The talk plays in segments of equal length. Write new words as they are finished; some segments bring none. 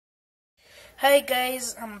Hey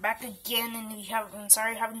guys, I'm back again, and I'm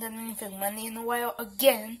sorry I haven't done Minifig Monday in a while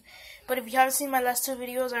again. But if you haven't seen my last two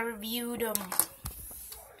videos, I reviewed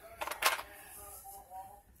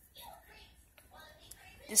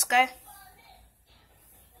this guy,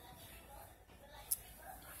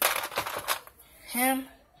 him,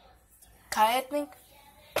 Kai, I think,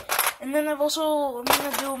 and then I'm gonna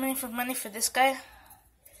do Minifig Monday for this guy.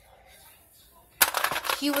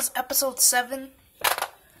 He was episode 7.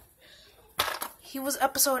 He was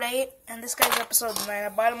episode 8, and this guy's episode 9. I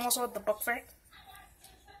bought him also at the book fair.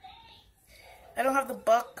 I don't have the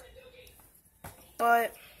book,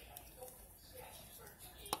 but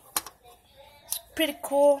it's pretty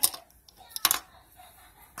cool.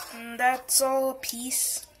 And that's all a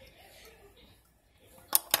piece.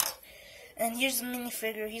 And here's the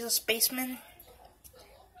minifigure. He's a spaceman.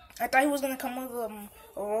 I thought he was gonna come with a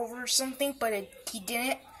rover or something, but he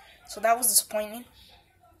didn't, so that was disappointing.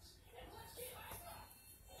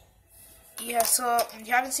 Yeah, so if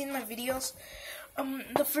you haven't seen my videos,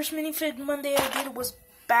 the first Minifig Monday I did was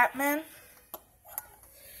Batman.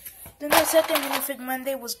 Then the second Minifig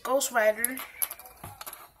Monday was Ghost Rider.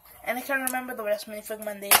 And I can't remember the rest of Minifig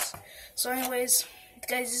Mondays. So anyways,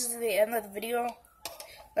 guys, this is the end of the video.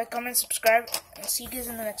 Like, comment, subscribe, and see you guys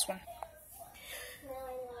in the next one.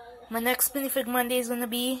 My next Minifig Monday is gonna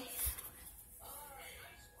be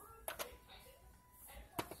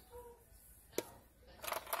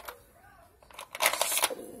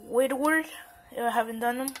Squidward, I haven't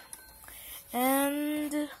done them,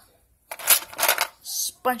 and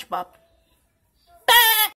SpongeBob.